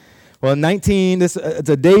Well, it's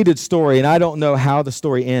a dated story, and I don't know how the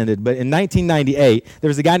story ended, but in 1998, there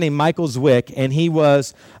was a guy named Michael Zwick, and he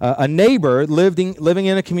was a neighbor living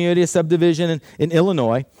in a community, a subdivision in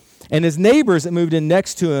Illinois, and his neighbors that moved in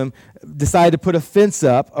next to him decided to put a fence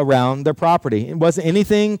up around their property. It wasn't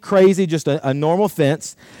anything crazy, just a normal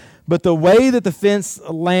fence. But the way that the fence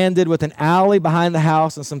landed with an alley behind the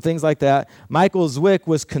house and some things like that, Michael Zwick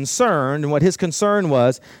was concerned, and what his concern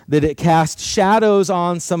was that it cast shadows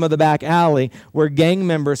on some of the back alley where gang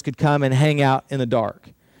members could come and hang out in the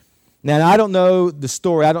dark. Now, I don't know the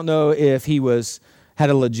story. I don't know if he had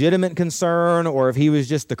a legitimate concern or if he was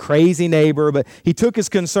just the crazy neighbor, but he took his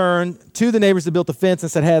concern to the neighbors that built the fence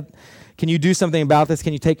and said, "Hey, can you do something about this?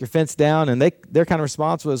 Can you take your fence down?" And their kind of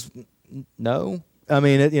response was, "No. I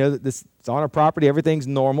mean, it's on our property. Everything's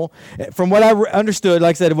normal." From what I understood,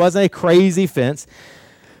 like I said, it wasn't a crazy fence,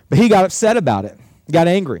 but he got upset about it, got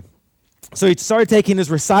angry. So he started taking his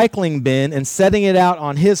recycling bin and setting it out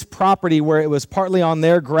on his property where it was partly on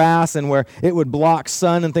their grass and where it would block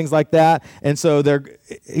sun and things like that. And so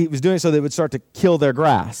he was doing it so that it would start to kill their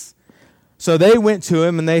grass. So they went to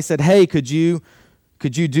him and they said, "Hey, could you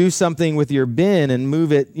do something with your bin and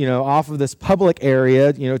move it, off of this public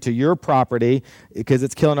area, to your property because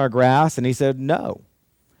it's killing our grass?" And he said, "No."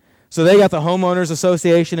 So they got the homeowners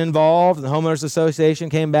association involved, and the homeowners association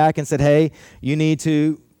came back and said, "Hey, you need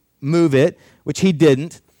to move it," which he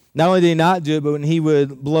didn't. Not only did he not do it, but when he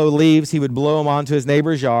would blow leaves, he would blow them onto his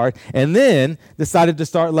neighbor's yard, and then decided to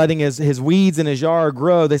start letting his weeds in his yard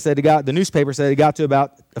grow. The newspaper said it got to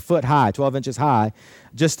about a foot high, 12 inches high,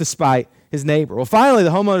 just to spite his neighbor. Well, finally,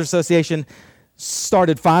 the homeowners association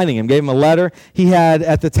started fining him, gave him a letter. He had,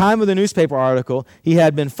 at the time of the newspaper article, he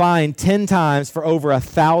had been fined 10 times for over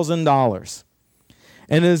 $1,000.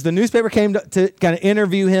 And as the newspaper came to kind of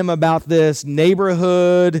interview him about this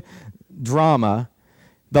neighborhood drama,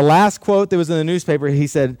 the last quote that was in the newspaper, he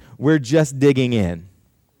said, "We're just digging in."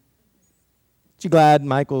 Aren't you glad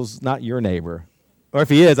Michael's not your neighbor? Or if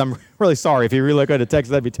he is, I'm really sorry. If he relocated to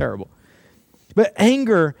Texas, that'd be terrible. But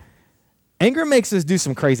anger makes us do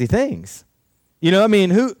some crazy things.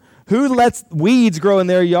 Who lets weeds grow in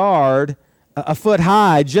their yard a foot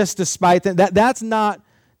high just to spite them? That's not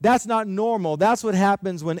normal. That's what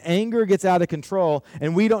happens when anger gets out of control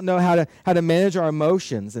and we don't know how to manage our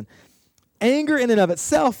emotions. And anger in and of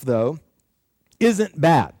itself, though, isn't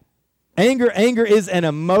bad. Anger is an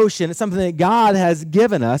emotion. It's something that God has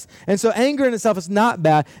given us. And so anger in itself is not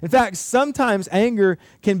bad. In fact, sometimes anger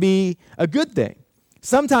can be a good thing.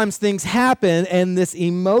 Sometimes things happen and this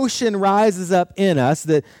emotion rises up in us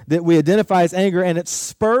that we identify as anger, and it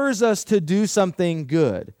spurs us to do something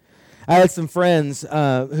good. I had some friends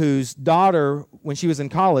whose daughter, when she was in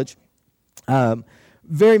college,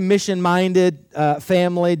 very mission-minded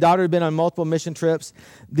family. Daughter had been on multiple mission trips.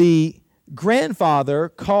 The grandfather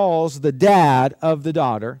calls the dad of the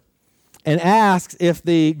daughter and asks if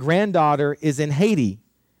the granddaughter is in Haiti.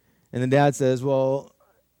 And the dad says, "Well,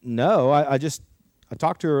 no, I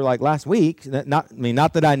talked to her like last week.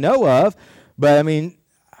 Not that I know of, but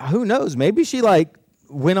who knows? Maybe she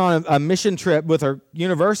went on a mission trip with her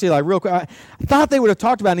university real quick." I thought they would have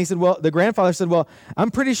talked about it. And he said, the grandfather said, "Well,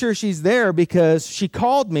 I'm pretty sure she's there because she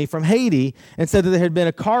called me from Haiti and said that there had been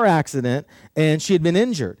a car accident and she had been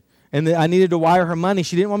injured. And that I needed to wire her money.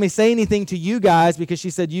 She didn't want me to say anything to you guys because she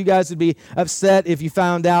said you guys would be upset if you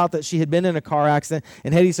found out that she had been in a car accident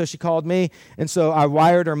in Haiti, so she called me, and so I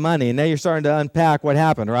wired her money." And now you're starting to unpack what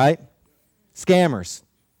happened, right? Scammers.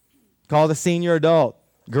 Called a senior adult.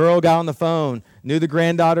 Girl got on the phone, knew the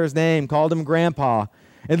granddaughter's name, called him grandpa.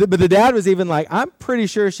 But the dad was even like, "I'm pretty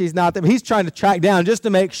sure she's not there." But he's trying to track down just to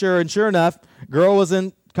make sure, and sure enough, girl was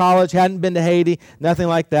in college, hadn't been to Haiti, nothing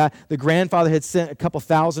like that. The grandfather had sent a couple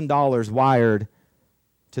 $1,000 wired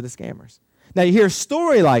to the scammers. Now you hear a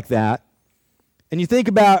story like that, and you think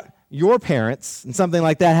about your parents and something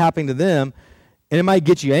like that happening to them, and it might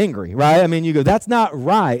get you angry, right? You go, "That's not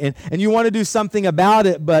right." And you want to do something about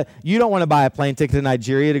it, but you don't want to buy a plane ticket to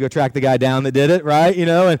Nigeria to go track the guy down that did it, right?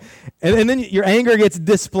 And then your anger gets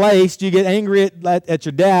displaced. You get angry at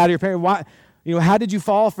your dad or your parent. Why? How did you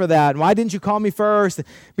fall for that? And why didn't you call me first?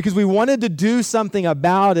 Because we wanted to do something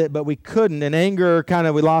about it, but we couldn't. And anger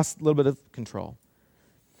we lost a little bit of control.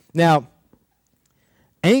 Now,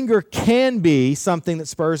 anger can be something that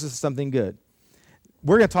spurs us to something good.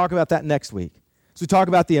 We're going to talk about that next week. So we talk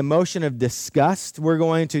about the emotion of disgust. We're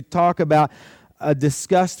going to talk about a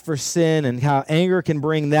disgust for sin and how anger can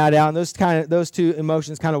bring that out. And those two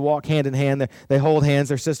emotions kind of walk hand in hand. They hold hands,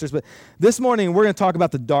 they're sisters. But this morning, we're going to talk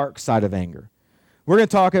about the dark side of anger. We're going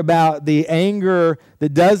to talk about the anger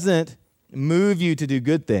that doesn't move you to do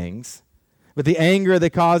good things, but the anger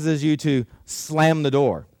that causes you to slam the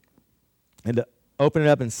door and to open it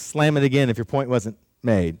up and slam it again if your point wasn't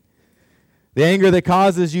made. The anger that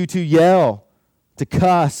causes you to yell, to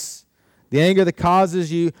cuss. The anger that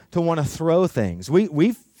causes you to want to throw things.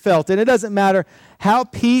 We've felt it. It doesn't matter how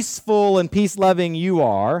peaceful and peace-loving you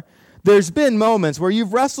are. There's been moments where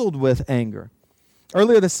you've wrestled with anger.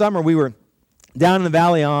 Earlier this summer, we were down in the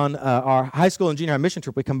valley on our high school and junior high mission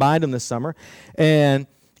trip. We combined them this summer. And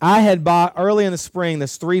I had bought early in the spring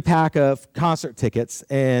this 3-pack of concert tickets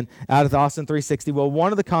and out of the Austin 360. Well,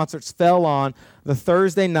 one of the concerts fell on the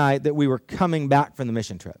Thursday night that we were coming back from the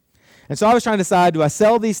mission trip. And so I was trying to decide, do I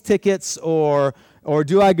sell these tickets or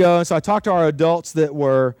do I go? And so I talked to our adults that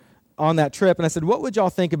were on that trip, and I said, what would y'all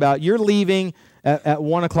think about, you're leaving at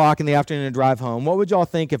 1 o'clock in the afternoon to drive home. What would y'all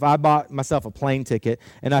think if I bought myself a plane ticket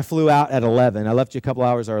and I flew out at 11? I left you a couple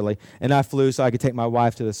hours early, and I flew so I could take my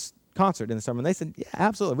wife to this concert in the summer. And they said, yeah,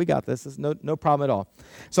 absolutely, we got this. It's no problem at all.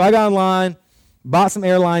 So I got online, bought some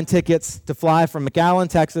airline tickets to fly from McAllen,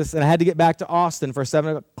 Texas, and I had to get back to Austin for a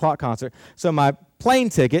 7 o'clock concert. So my plane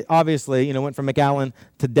ticket, obviously, went from McAllen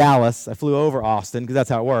to Dallas. I flew over Austin because that's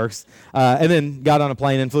how it works, and then got on a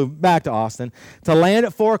plane and flew back to Austin to land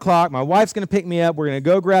at 4 o'clock. My wife's going to pick me up. We're going to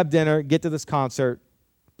go grab dinner, get to this concert.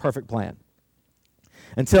 Perfect plan.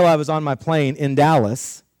 Until I was on my plane in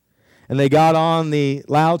Dallas, and they got on the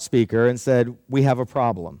loudspeaker and said, we have a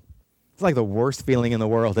problem. It's like the worst feeling in the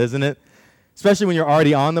world, isn't it? Especially when you're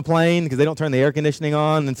already on the plane because they don't turn the air conditioning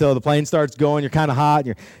on until the plane starts going. You're kind of hot.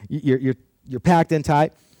 You're packed in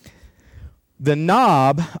tight. The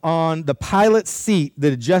knob on the pilot's seat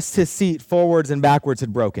that adjusts his seat forwards and backwards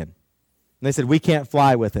had broken. And they said, we can't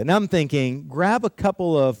fly with it. And I'm thinking, grab a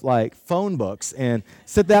couple of phone books and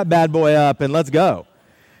sit that bad boy up and let's go.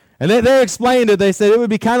 And they explained it. They said it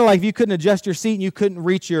would be kind of like if you couldn't adjust your seat and you couldn't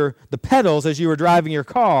reach the pedals as you were driving your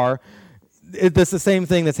car. That's the same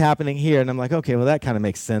thing that's happening here. And I'm like, okay, well, that kind of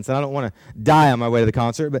makes sense. And I don't want to die on my way to the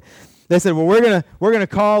concert. But they said, well, we're gonna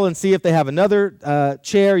call and see if they have another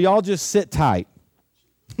chair. Y'all just sit tight.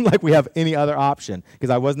 Like we have any other option.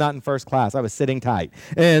 Because I was not in first class. I was sitting tight.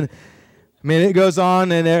 And it goes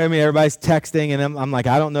on, and everybody's texting, and I'm like,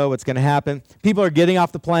 I don't know what's going to happen. People are getting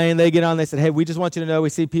off the plane. They get on. They said, hey, we just want you to know we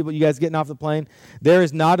see you guys getting off the plane. There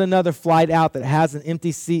is not another flight out that has an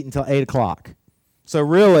empty seat until 8 o'clock. So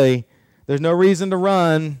really, there's no reason to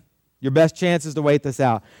run. Your best chance is to wait this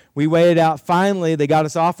out. We waited out. Finally, they got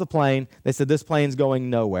us off the plane. They said, this plane's going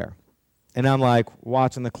nowhere. And I'm like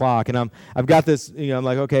watching the clock, and I've got this, I'm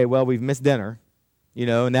like, okay, well, we've missed dinner,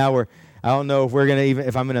 and now I don't know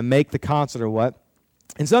if I'm gonna make the concert or what.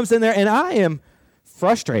 And so I'm sitting there, and I am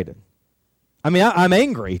frustrated. I'm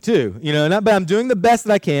angry too, but I'm doing the best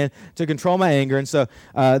that I can to control my anger. And so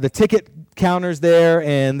the ticket counter's there,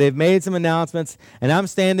 and they've made some announcements, and I'm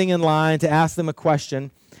standing in line to ask them a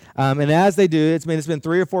question. And as they do, it's been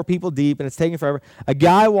 3 or 4 people deep, and it's taking forever. A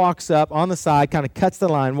guy walks up on the side, kind of cuts the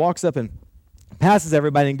line, walks up and passes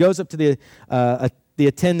everybody, and goes up to the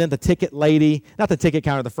attendant, the ticket lady, not the ticket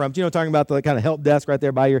counter at the front, but talking about the kind of help desk right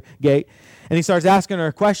there by your gate. And he starts asking her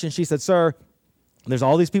a question. She said, sir, there's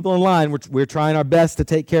all these people in line. We're trying our best to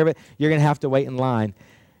take care of it. You're going to have to wait in line.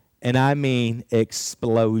 And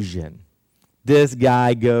explosion. This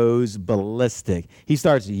guy goes ballistic. He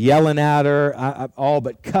starts yelling at her, all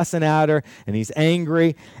but cussing at her, and he's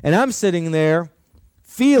angry. And I'm sitting there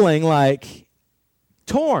feeling like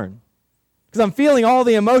torn because I'm feeling all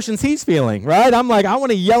the emotions he's feeling, right? I'm like, I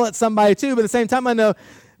want to yell at somebody too, but at the same time I know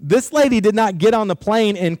this lady did not get on the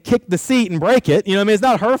plane and kick the seat and break it. It's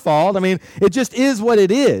not her fault. It just is what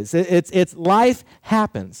it is. It's life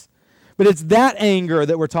happens. But it's that anger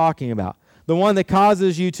that we're talking about. The one that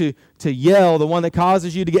causes you to yell, the one that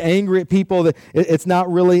causes you to get angry at people, that it's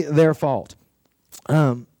not really their fault.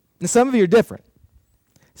 And some of you are different.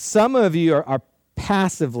 Some of you are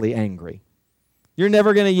passively angry. You're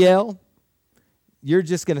never going to yell. You're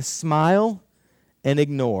just going to smile and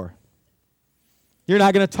ignore. You're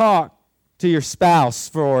not going to talk to your spouse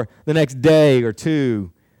for the next day or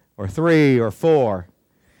 2 or 3 or 4.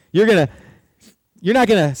 You're not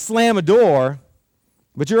going to slam a door,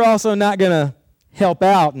 but you're also not going to help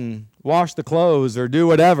out and wash the clothes or do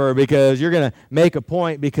whatever because you're going to make a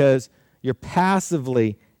point because you're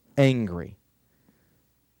passively angry.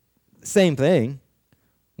 Same thing.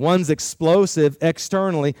 One's explosive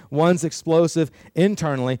externally, one's explosive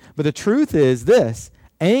internally. But the truth is this: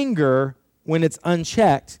 anger, when it's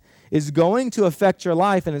unchecked, is going to affect your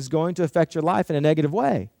life, and is going to affect your life in a negative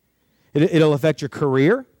way. It'll affect your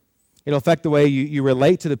career. It'll affect the way you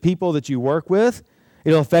relate to the people that you work with.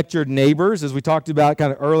 It'll affect your neighbors, as we talked about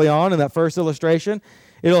kind of early on in that first illustration.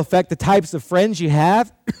 It'll affect the types of friends you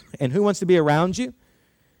have and who wants to be around you.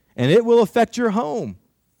 And it will affect your home.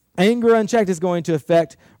 Anger unchecked is going to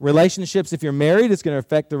affect relationships. If you're married, it's going to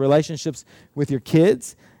affect the relationships with your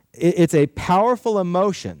kids. It's a powerful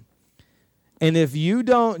emotion. And if you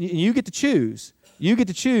don't, you get to choose. You get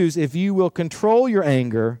to choose if you will control your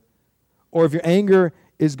anger or if your anger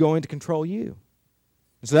is going to control you.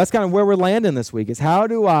 So that's kind of where we're landing this week, is how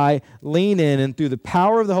do I lean in and through the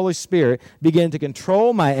power of the Holy Spirit begin to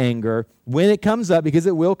control my anger when it comes up, because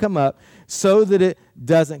it will come up, so that it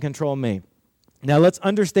doesn't control me. Now let's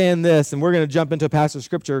understand this, and we're going to jump into a passage of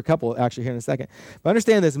Scripture, a couple actually here in a second. But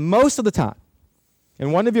understand this, most of the time,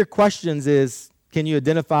 and one of your questions is, can you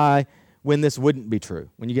identify when this wouldn't be true,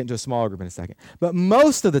 when you get into a smaller group in a second. But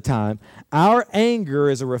most of the time, our anger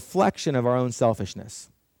is a reflection of our own selfishness.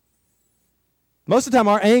 Most of the time,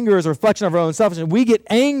 our anger is a reflection of our own selfishness. We get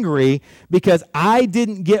angry because I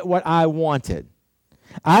didn't get what I wanted.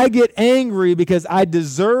 I get angry because I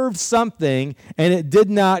deserved something and it did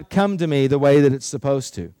not come to me the way that it's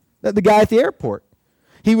supposed to. The guy at the airport,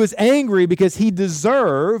 he was angry because he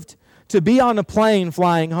deserved to be on a plane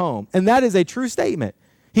flying home. And that is a true statement.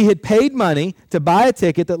 He had paid money to buy a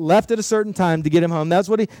ticket that left at a certain time to get him home. That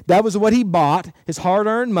was what he bought, his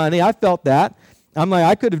hard-earned money. I felt that. I'm like,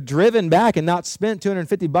 I could have driven back and not spent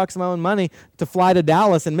 $250 of my own money to fly to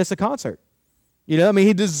Dallas and miss a concert. You know, I mean,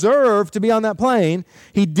 he deserved to be on that plane.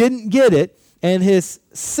 He didn't get it, and his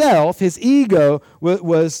self, his ego,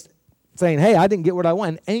 was saying, hey, I didn't get what I want,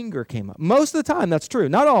 and anger came up. Most of the time, that's true.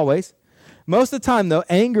 Not always. Most of the time, though,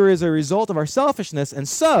 anger is a result of our selfishness, and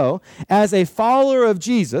so, as a follower of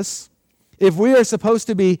Jesus, if we are supposed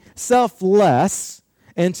to be selfless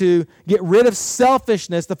and to get rid of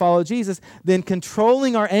selfishness to follow Jesus, then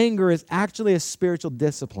controlling our anger is actually a spiritual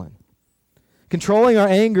discipline. Controlling our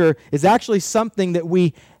anger is actually something that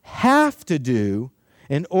we have to do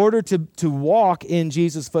in order to walk in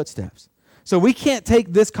Jesus' footsteps. So we can't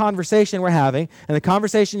take this conversation we're having and the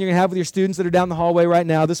conversation you're going to have with your students that are down the hallway right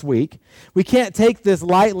now this week, we can't take this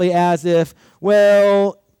lightly as if,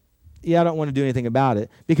 well, yeah, I don't want to do anything about it,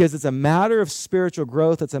 because it's a matter of spiritual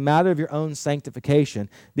growth. It's a matter of your own sanctification,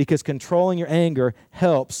 because controlling your anger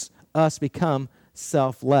helps us become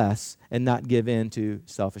selfless and not give in to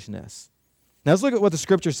selfishness. Now let's look at what the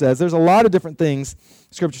Scripture says. There's a lot of different things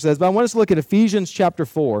Scripture says, but I want us to look at Ephesians chapter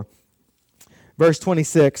 4, verse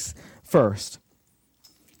 26 first.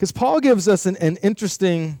 Because Paul gives us an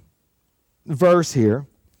interesting verse here.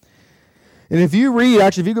 And if you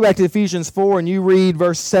go back to Ephesians 4 and you read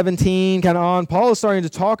verse 17 kind of on, Paul is starting to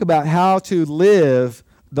talk about how to live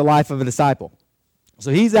the life of a disciple.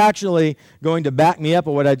 So he's actually going to back me up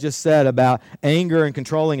on what I just said about anger and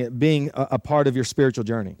controlling it being a part of your spiritual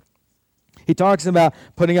journey. He talks about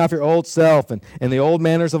putting off your old self and the old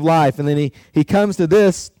manners of life. And then he comes to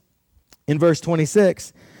this in verse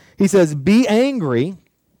 26. He says, be angry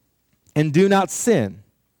and do not sin.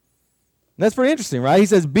 That's pretty interesting, right? He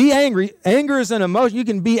says, be angry. Anger is an emotion. You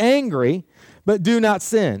can be angry, but do not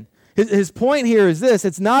sin. His point here is this.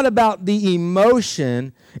 It's not about the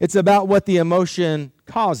emotion. It's about what the emotion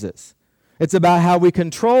causes. It's about how we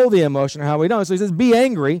control the emotion or how we don't. So he says, be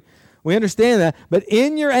angry. We understand that. But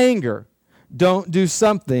in your anger, don't do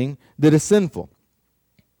something that is sinful.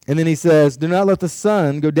 And then he says, do not let the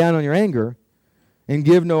sun go down on your anger and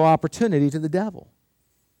give no opportunity to the devil.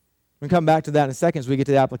 We'll come back to that in a second as we get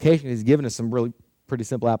to the application. He's given us some really pretty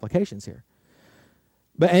simple applications here.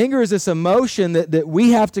 But anger is this emotion that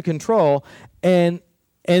we have to control, and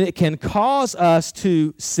it can cause us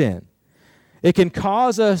to sin. It can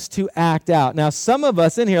cause us to act out. Now, some of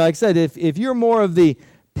us in here, like I said, if you're more of the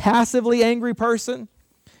passively angry person,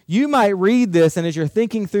 you might read this, and as you're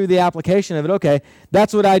thinking through the application of it, okay,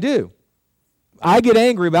 that's what I do. I get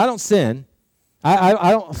angry, but I don't sin.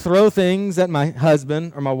 I don't throw things at my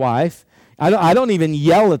husband or my wife. I don't even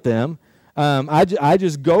yell at them. I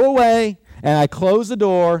just go away and I close the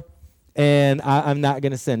door, and I'm not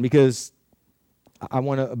going to sin because I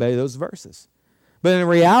want to obey those verses. But in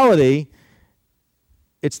reality,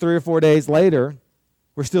 it's 3 or 4 days later,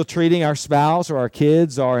 we're still treating our spouse or our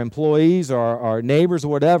kids, our employees, or our neighbors or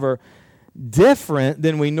whatever different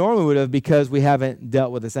than we normally would have because we haven't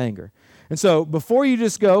dealt with this anger. And so before you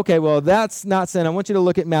just go, okay, well, that's not sin, I want you to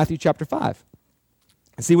look at Matthew chapter 5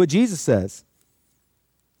 and see what Jesus says.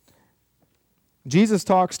 Jesus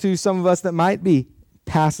talks to some of us that might be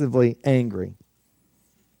passively angry.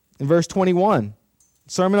 In verse 21,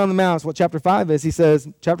 Sermon on the Mount is what chapter 5 is. He says,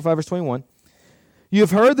 chapter 5, verse 21, you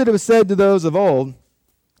have heard that it was said to those of old,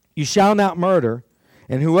 you shall not murder,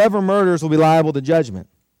 and whoever murders will be liable to judgment.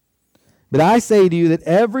 But I say to you that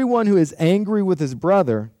everyone who is angry with his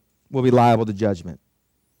brother will be liable to judgment.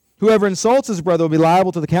 Whoever insults his brother will be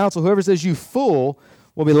liable to the council. Whoever says you fool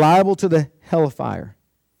will be liable to the hell of fire.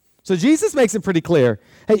 So Jesus makes it pretty clear.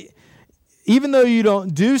 Hey, even though you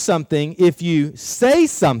don't do something, if you say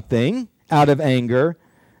something out of anger,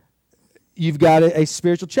 you've got a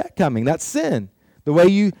spiritual check coming. That's sin. The way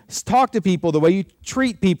you talk to people, the way you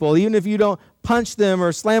treat people, even if you don't punch them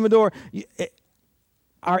or slam a door,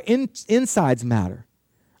 our insides matter.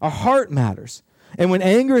 Our heart matters. And when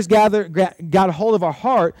anger has got a hold of our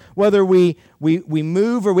heart, whether we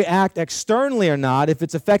move or we act externally or not, if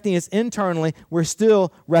it's affecting us internally, we're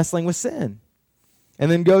still wrestling with sin.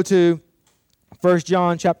 And then go to 1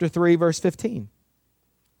 John chapter 3, verse 15.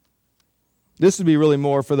 This would be really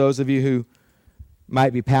more for those of you who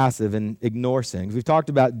might be passive and ignore sin. We've talked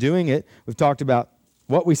about doing it. We've talked about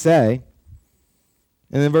what we say.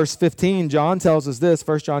 And then verse 15, John tells us this,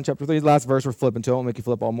 1 John chapter 3, the last verse we're flipping to. It won't make you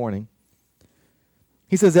flip all morning.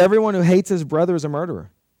 He says, everyone who hates his brother is a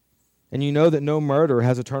murderer. And you know that no murderer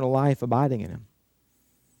has eternal life abiding in him.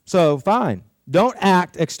 So, fine. Don't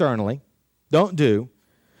act externally. Don't do.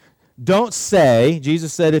 Don't say.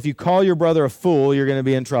 Jesus said, if you call your brother a fool, you're going to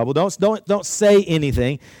be in trouble. Don't say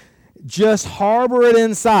anything. Just harbor it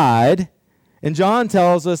inside. And John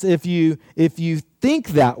tells us if you think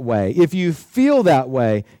that way, if you feel that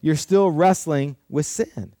way, you're still wrestling with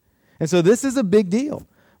sin. And so this is a big deal.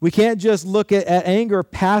 We can't just look at anger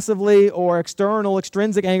passively or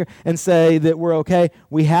extrinsic anger and say that we're okay.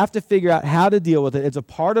 We have to figure out how to deal with it. It's a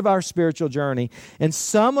part of our spiritual journey. And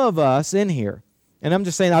some of us in here, and I'm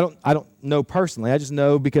just saying I don't know personally, I just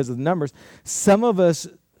know because of the numbers, some of us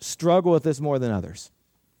struggle with this more than others.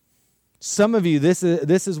 Some of you, this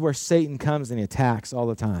is where Satan comes and he attacks all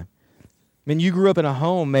the time. I mean, you grew up in a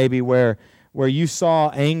home maybe where you saw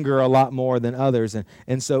anger a lot more than others,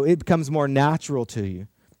 and so it becomes more natural to you.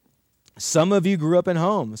 Some of you grew up in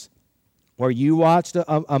homes where you watched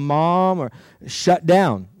a mom or shut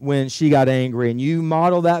down when she got angry, and you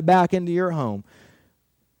model that back into your home.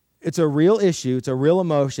 It's a real issue. It's a real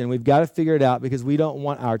emotion. We've got to figure it out because we don't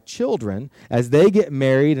want our children, as they get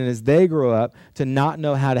married and as they grow up, to not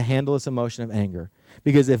know how to handle this emotion of anger.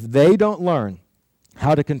 Because if they don't learn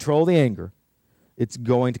how to control the anger, it's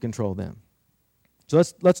going to control them. So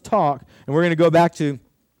let's talk, and we're going to go back to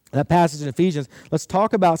that passage in Ephesians. Let's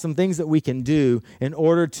talk about some things that we can do in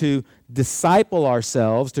order to disciple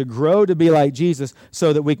ourselves, to grow to be like Jesus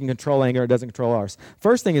so that we can control anger. It doesn't control ours.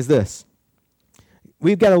 First thing is this.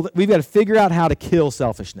 We've got to figure out how to kill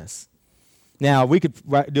selfishness. Now, we could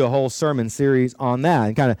do a whole sermon series on that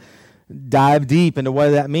and kind of dive deep into what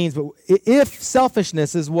that means. But if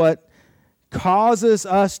selfishness is what causes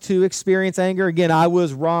us to experience anger, again, I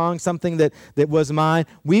was wrong, something that was mine,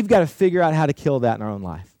 we've got to figure out how to kill that in our own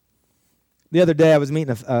life. The other day, I was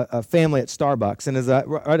meeting a family at Starbucks, and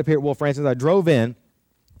right up here at Wolf Ranch, as I drove in,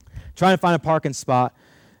 trying to find a parking spot,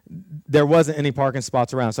 there wasn't any parking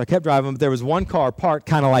spots around. So I kept driving, but there was one car parked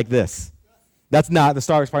kind of like this. That's not the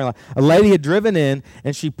Starbucks parking lot. A lady had driven in,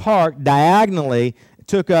 and she parked diagonally,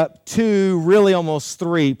 took up 2, really almost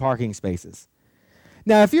 3 parking spaces.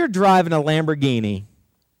 Now, if you're driving a Lamborghini,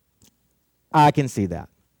 I can see that.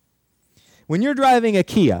 When you're driving a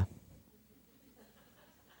Kia,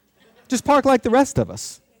 just park like the rest of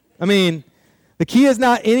us. I mean, the Kia is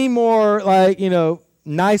not any more like,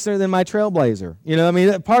 nicer than my Trailblazer.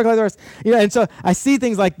 Park like the rest. And so I see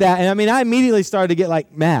things like that, and I immediately started to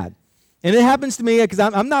get mad. And it happens to me because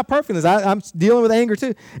I'm not perfect in this. I'm dealing with anger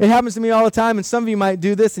too. It happens to me all the time, and some of you might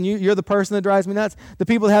do this, and you're the person that drives me nuts. The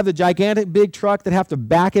people that have the gigantic big truck that have to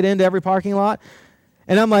back it into every parking lot.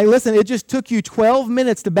 And I'm like, listen, it just took you 12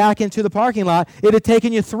 minutes to back into the parking lot. It had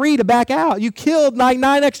taken you 3 to back out. You killed 9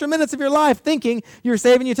 extra minutes of your life thinking you were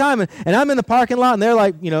saving you time. And I'm in the parking lot, and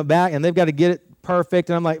they're back, and they've got to get it perfect.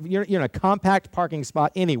 And I'm like, you're in a compact parking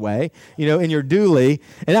spot anyway, in your dually.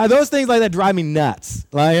 And those things like that drive me nuts.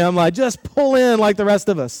 I'm like, just pull in like the rest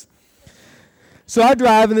of us. So I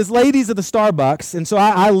drive, and this lady's at the Starbucks, and so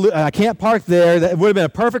I can't park there. That would have been a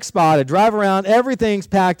perfect spot. I drive around, everything's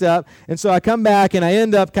packed up, and so I come back, and I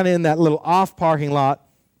end up kind of in that little off parking lot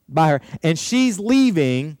by her, and she's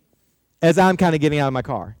leaving as I'm kind of getting out of my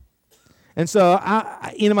car. And so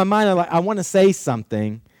in my mind, I want to say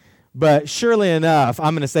something, but surely enough,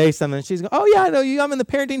 I'm going to say something, and she's going, oh, yeah, I know you. I'm in the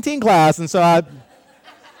parenting teen class, and so I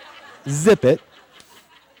zip it.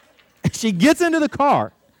 She gets into the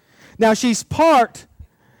car. Now, she's parked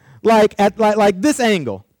at this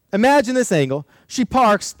angle. Imagine this angle. She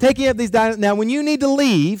parks, taking up these diagonals. Now, when you need to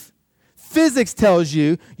leave, physics tells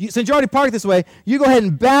you, since you already parked this way, you go ahead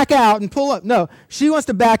and back out and pull up. No, she wants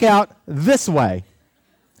to back out this way.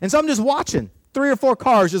 And so I'm just watching 3 or 4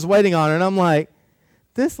 cars just waiting on her, and I'm like,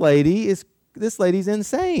 this lady is this lady's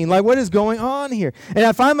insane. Like, what is going on here? And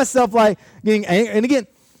I find myself like getting angry. And again,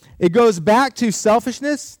 it goes back to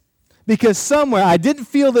selfishness because somewhere I didn't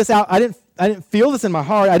feel this out. I didn't feel this in my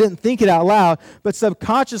heart. I didn't think it out loud. But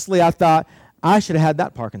subconsciously, I thought, I should have had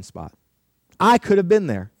that parking spot. I could have been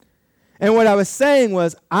there. And what I was saying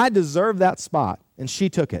was, I deserve that spot. And she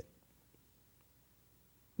took it.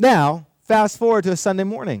 Now, fast forward to a Sunday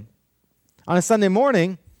morning. On a Sunday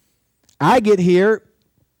morning, I get here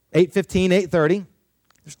 8:15, 8:30.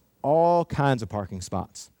 There's all kinds of parking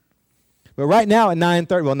spots. But right now at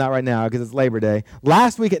 9:30, well, not right now because it's Labor Day.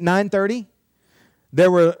 Last week at 9:30,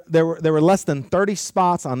 there were less than 30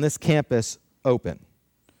 spots on this campus open.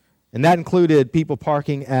 And that included people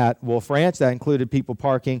parking at Wolf Ranch. That included people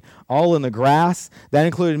parking all in the grass. That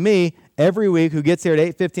included me every week who gets here at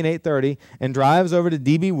 8:15, 8:30 and drives over to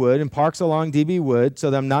DB Wood and parks along DB Wood so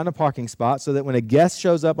that I'm not in a parking spot, so that when a guest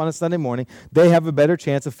shows up on a Sunday morning, they have a better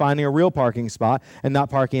chance of finding a real parking spot and not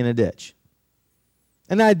parking in a ditch.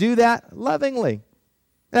 And I do that lovingly.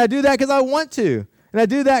 And I do that because I want to. And I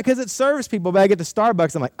do that because it serves people. But I get to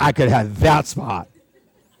Starbucks, I'm like, I could have that spot.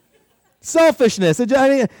 Selfishness. Like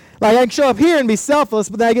I can show up here and be selfless,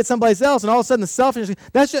 but then I get someplace else, and all of a sudden the selfishness,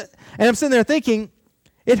 that's just, and I'm sitting there thinking,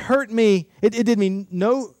 it hurt me, it did me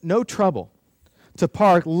no trouble to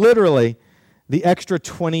park literally the extra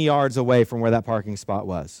 20 yards away from where that parking spot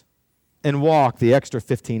was and walk the extra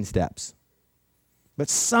 15 steps. But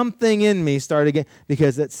something in me started getting,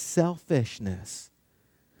 because it's selfishness.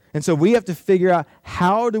 And so we have to figure out,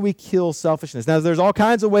 how do we kill selfishness? Now, there's all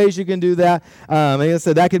kinds of ways you can do that. Like I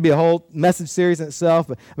said, that could be a whole message series in itself.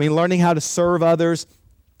 But, learning how to serve others,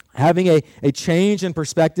 having a change in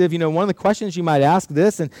perspective. One of the questions you might ask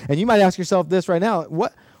this, and you might ask yourself this right now,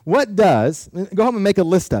 what does, go home and make a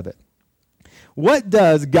list of it. What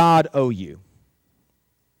does God owe you?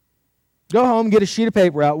 Go home, get a sheet of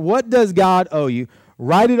paper out. What does God owe you?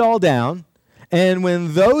 Write it all down. And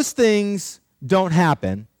when those things don't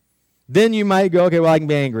happen, then you might go, okay, well, I can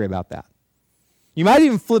be angry about that. You might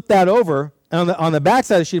even flip that over, and on the back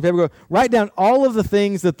side of the sheet of paper, go, write down all of the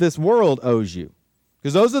things that this world owes you.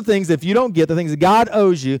 Because those are the things, if you don't get the things that God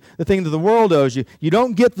owes you, the things that the world owes you, you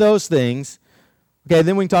don't get those things, okay,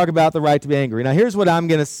 then we can talk about the right to be angry. Now, here's what I'm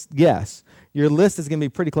going to guess. Your list is going to be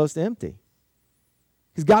pretty close to empty.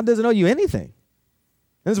 Because God doesn't owe you anything.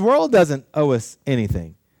 This world doesn't owe us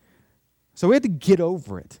anything. So we have to get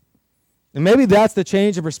over it. And maybe that's the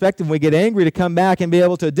change of perspective when we get angry, to come back and be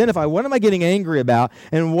able to identify, what am I getting angry about?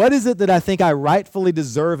 And what is it that I think I rightfully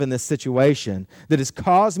deserve in this situation that has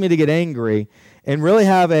caused me to get angry? And really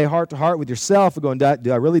have a heart-to-heart with yourself and going,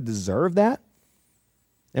 do I really deserve that?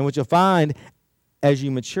 And what you'll find as you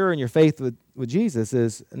mature in your faith with Jesus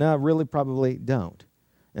is, no, I really probably don't.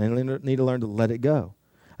 And I need to learn to let it go.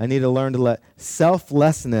 I need to learn to let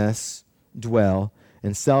selflessness dwell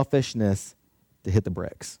and selfishness to hit the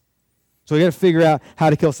bricks. So we got to figure out how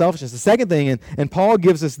to kill selfishness. The second thing, and Paul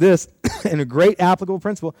gives us this in a great applicable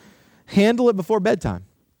principle, handle it before bedtime.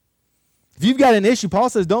 If you've got an issue, Paul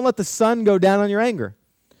says, don't let the sun go down on your anger.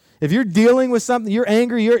 If you're dealing with something, you're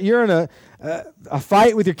angry, you're in a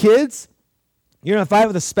fight with your kids, you're in a fight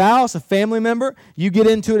with a spouse, a family member, you get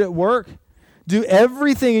into it at work, do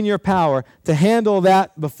everything in your power to handle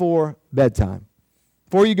that before bedtime.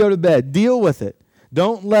 Before you go to bed, deal with it.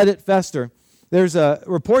 Don't let it fester. There's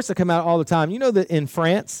reports that come out all the time. You know that in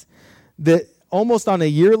France, that almost on a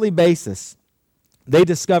yearly basis, they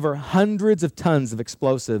discover hundreds of tons of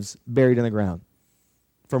explosives buried in the ground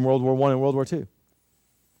from World War I and World War II.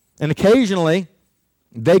 And occasionally,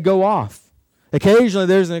 they go off. Occasionally,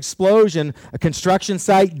 there's an explosion. A construction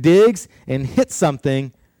site digs and hits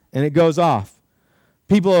something, and it goes off.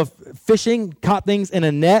 People fishing, caught things in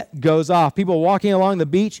a net, goes off. People walking along the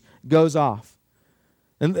beach, goes off.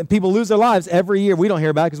 And people lose their lives every year. We don't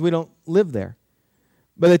hear about it because we don't live there.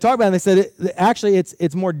 But they talk about it, and they said, actually,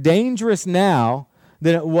 it's more dangerous now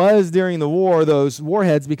than it was during the war, those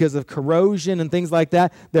warheads, because of corrosion and things like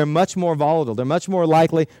that. They're much more volatile. They're much more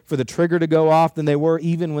likely for the trigger to go off than they were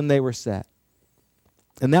even when they were set.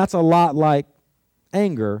 And that's a lot like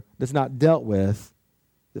anger that's not dealt with,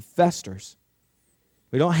 that festers.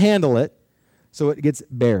 We don't handle it, so it gets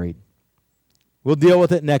buried. We'll deal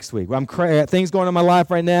with it next week. Things going on in my life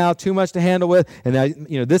right now, too much to handle with, and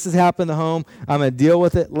this has happened at home. I'm going to deal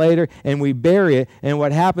with it later, and we bury it. And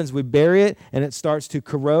what happens, we bury it, and it starts to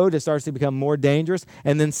corrode. It starts to become more dangerous,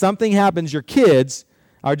 and then something happens. Your kids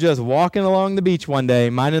are just walking along the beach one day,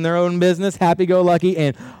 minding their own business, happy-go-lucky,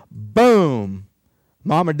 and boom,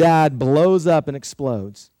 mom or dad blows up and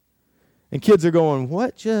explodes. And kids are going,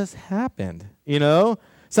 what just happened?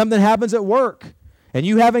 Something happens at work. And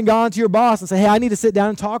you haven't gone to your boss and say, hey, I need to sit down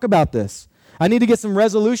and talk about this. I need to get some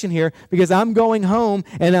resolution here because I'm going home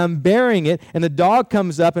and I'm burying it, and the dog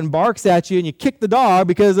comes up and barks at you, and you kick the dog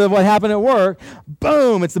because of what happened at work.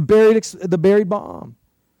 Boom, it's the buried bomb.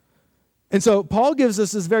 And so Paul gives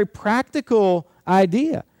us this very practical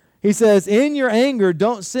idea. He says, in your anger,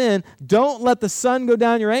 don't sin. Don't let the sun go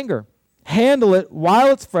down your anger. Handle it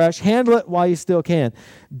while it's fresh. Handle it while you still can.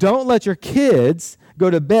 Don't let your kids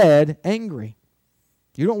go to bed angry.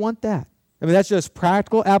 You don't want that. I mean, that's just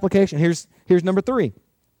practical application. Here's number 3.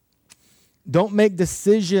 Don't make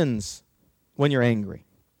decisions when you're angry.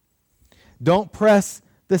 Don't press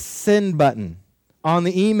the send button on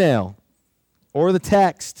the email or the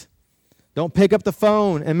text. Don't pick up the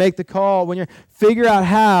phone and make the call. Figure out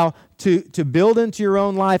how to build into your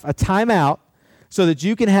own life a timeout so that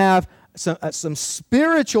you can have some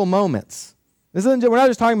spiritual moments. We're not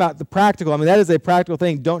just talking about the practical. I mean, that is a practical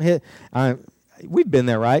thing. Don't hit. We've been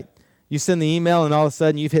there, right? You send the email and all of a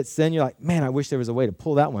sudden you've hit send. You're like, man, I wish there was a way to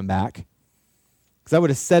pull that one back because I would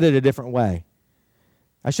have said it a different way.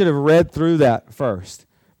 I should have read through that first,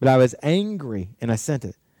 but I was angry and I sent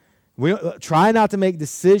it. Try not to make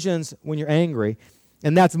decisions when you're angry.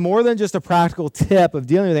 And that's more than just a practical tip of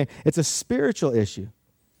dealing with it. It's a spiritual issue.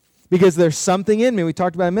 Because there's something in me, we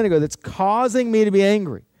talked about a minute ago, that's causing me to be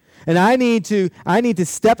angry. And I need to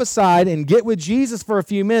step aside and get with Jesus for a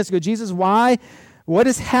few minutes. Go, Jesus, why? What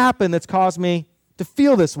has happened that's caused me to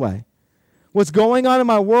feel this way? What's going on in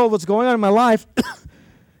my world? What's going on in my life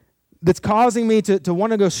that's causing me to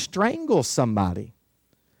want to go strangle somebody?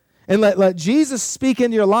 And let Jesus speak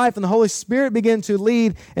into your life and the Holy Spirit begin to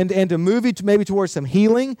lead and to move you maybe towards some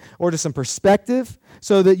healing or to some perspective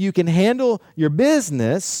so that you can handle your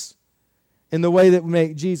business in the way that would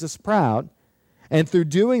make Jesus proud. And through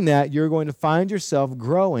doing that, you're going to find yourself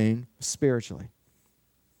growing spiritually.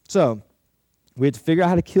 So we have to figure out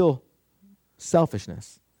how to kill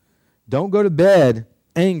selfishness. Don't go to bed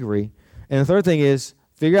angry. And the third thing is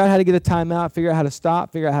figure out how to get a timeout, figure out how to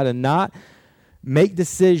stop, figure out how to not make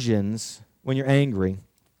decisions when you're angry.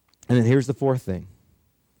 And then here's the fourth thing.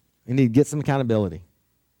 You need to get some accountability.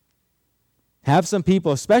 Have some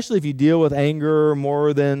people, especially if you deal with anger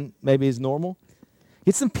more than maybe is normal,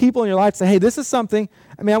 get some people in your life to say, hey, this is something.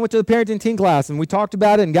 I mean, I went to the parenting teen class and we talked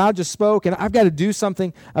about it and God just spoke and I've got to do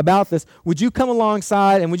something about this. Would you come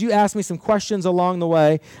alongside and would you ask me some questions along the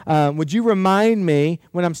way? Would you remind me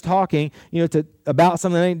when I'm talking, about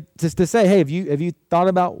something just to say, hey, have you thought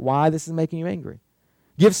about why this is making you angry?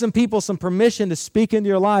 Give some people some permission to speak into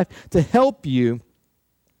your life to help you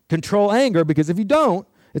control anger, because if you don't,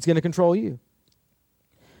 it's going to control you.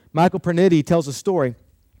 Michael Pernitti tells a story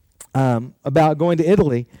about going to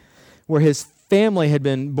Italy where his family had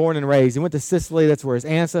been born and raised. He went to Sicily, that's where his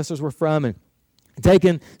ancestors were from, and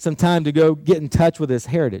taken some time to go get in touch with his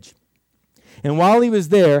heritage. And while he was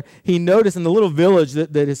there, he noticed in the little village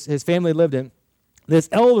that his family lived in, this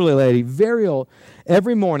elderly lady, very old,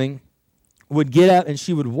 every morning would get up and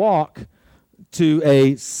she would walk to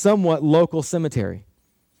a somewhat local cemetery.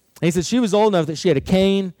 And he said she was old enough that she had a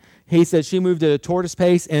cane. He said she moved at a tortoise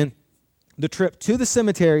pace, and the trip to the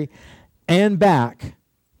cemetery and back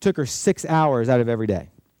took her 6 hours out of every day.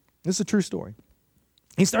 This is a true story.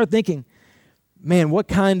 He started thinking, man, what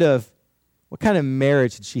kind of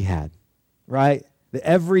marriage had she had, right? That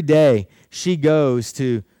every day she goes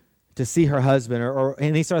to see her husband,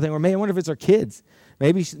 and he started thinking, well, man, I wonder if it's her kids.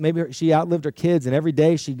 Maybe she outlived her kids, and every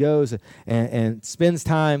day she goes and spends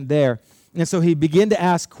time there. And so he began to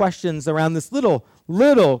ask questions around this little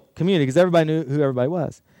community because everybody knew who everybody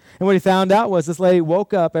was. And what he found out was this lady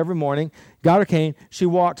woke up every morning, got her cane, she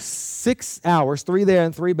walked 6 hours, 3 there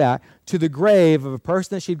and 3 back, to the grave of a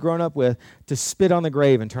person that she'd grown up with to spit on the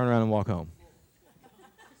grave and turn around and walk home.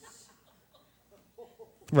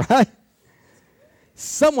 Right?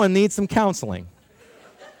 Someone needs some counseling.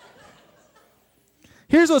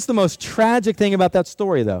 Here's what's the most tragic thing about that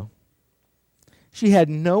story, though. She had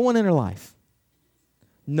no one in her life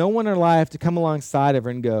to come alongside of her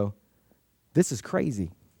and go, this is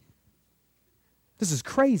crazy. This is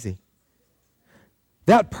crazy.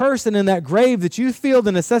 That person in that grave that you feel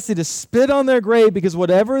the necessity to spit on their grave because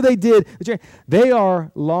whatever they did, they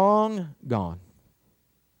are long gone.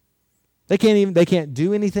 They can't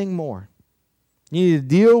do anything more. You need to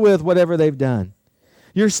deal with whatever they've done.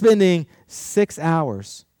 You're spending 6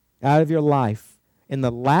 hours out of your life in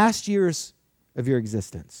the last years of your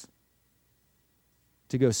existence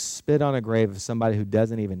to go spit on a grave of somebody who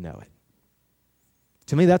doesn't even know it.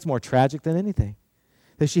 To me, that's more tragic than anything.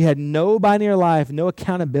 That she had nobody in her life, no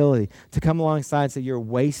accountability to come alongside and say, you're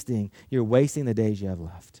wasting the days you have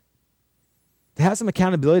left. To have some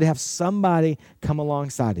accountability, to have somebody come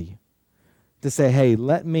alongside of you. to say, hey,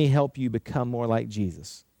 let me help you become more like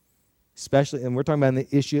Jesus. Especially, and we're talking about in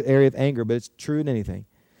the area of anger, but it's true in anything.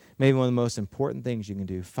 Maybe one of the most important things you can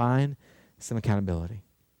do, find some accountability.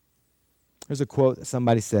 There's a quote that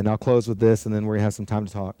somebody said, and I'll close with this, and then we're going to have some time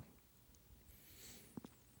to talk.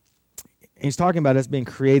 He's talking about us being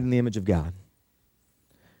created in the image of God.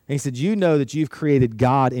 And he said, you know that you've created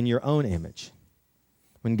God in your own image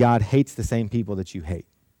when God hates the same people that you hate.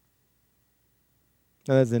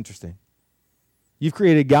 Now, that's interesting. You've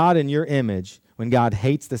created God in your image when God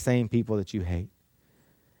hates the same people that you hate.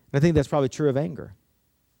 And I think that's probably true of anger.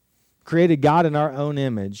 Created God in our own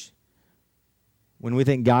image when we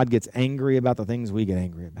think God gets angry about the things we get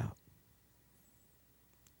angry about.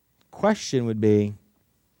 Question would be,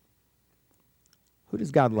 who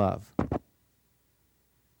does God love?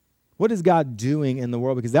 What is God doing in the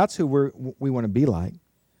world? Because that's who we want to be like.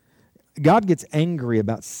 God gets angry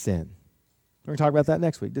about sin. We're going to talk about that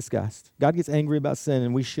next week, discussed. God gets angry about sin,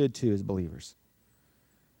 and we should too as believers.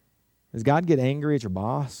 Does God get angry at your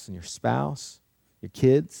boss and your spouse, your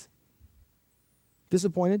kids?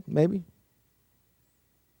 Disappointed, maybe?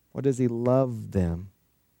 Or does he love them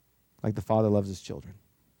like the Father loves his children?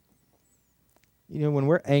 You know, when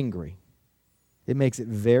we're angry, it makes it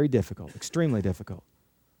very difficult, extremely difficult,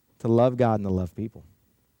 to love God and to love people.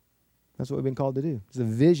 That's what we've been called to do. It's a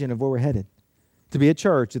vision of where we're headed. To be a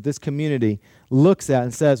church that this community looks at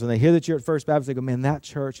and says, when they hear that you're at First Baptist, they go, man, that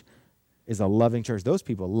church is a loving church. Those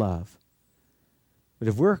people love. But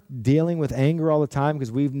if we're dealing with anger all the time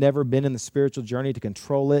because we've never been in the spiritual journey to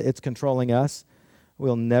control it, it's controlling us,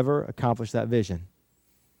 we'll never accomplish that vision.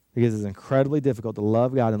 Because it's incredibly difficult to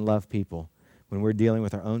love God and love people when we're dealing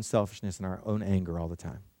with our own selfishness and our own anger all the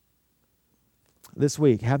time. This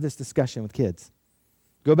week, have this discussion with kids.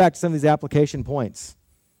 Go back to some of these application points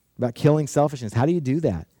about killing selfishness. How do you do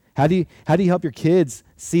that? How do you help your kids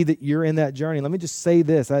see that you're in that journey? Let me just say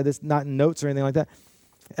this. This not in notes or anything like that.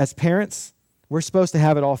 As parents, we're supposed to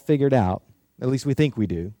have it all figured out. At least we think we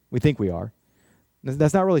do. We think we are.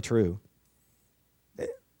 That's not really true.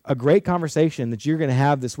 A great conversation that you're going to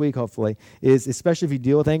have this week, hopefully, is, especially if you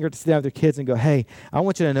deal with anger, to sit down with your kids and go, hey, I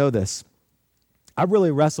want you to know this. I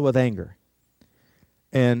really wrestle with anger.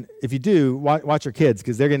 And if you do, watch your kids,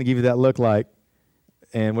 because they're going to give you that look like,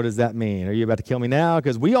 and what does that mean? Are you about to kill me now?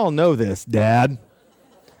 Because we all know this, Dad.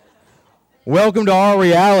 Welcome to our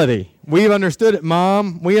reality. We've understood it,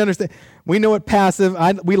 Mom. We understand. We know what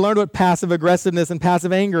we learned what passive aggressiveness and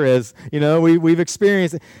passive anger is. You know, we've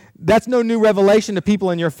experienced it. That's no new revelation to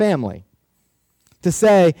people in your family. To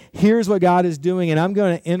say, here's what God is doing, and I'm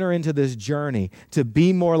going to enter into this journey to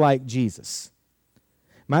be more like Jesus.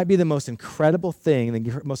 Might be the most incredible thing,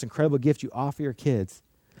 the most incredible gift you offer your kids.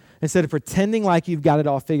 Instead of pretending like you've got it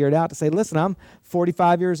all figured out, to say, listen, I'm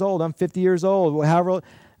 45 years old, I'm 50 years old, however old,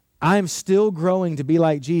 I'm still growing to be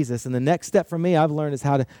like Jesus. And the next step for me, I've learned, is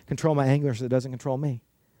how to control my anger so it doesn't control me.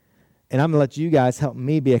 And I'm going to let you guys help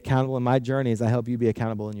me be accountable in my journey as I help you be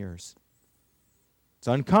accountable in yours. It's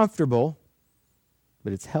uncomfortable,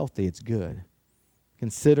 but it's healthy, it's good.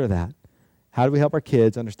 Consider that. How do we help our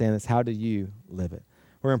kids understand this? How do you live it?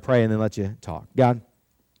 We're going to pray and then let you talk. God,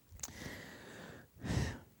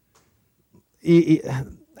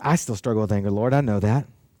 I still struggle with anger, Lord. I know that.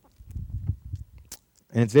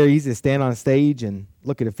 And it's very easy to stand on a stage and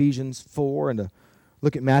look at Ephesians 4 and to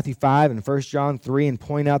look at Matthew 5 and 1 John 3 and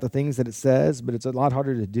point out the things that it says, but it's a lot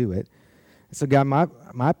harder to do it. And so, God,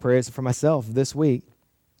 my prayer is for myself this week,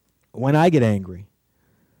 when I get angry,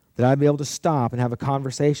 that I'd be able to stop and have a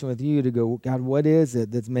conversation with you to go, God, what is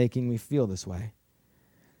it that's making me feel this way?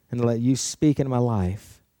 And to let you speak into my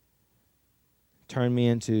life, turn me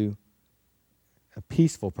into a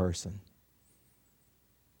peaceful person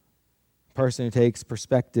who takes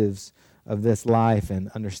perspectives of this life and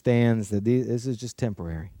understands that this is just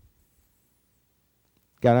temporary.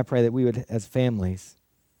 God, I pray that we would, as families,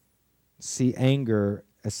 see anger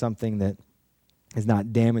as something that is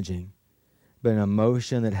not damaging, but an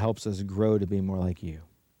emotion that helps us grow to be more like you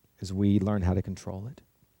as we learn how to control it.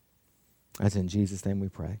 That's in Jesus' name we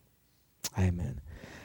pray. Amen.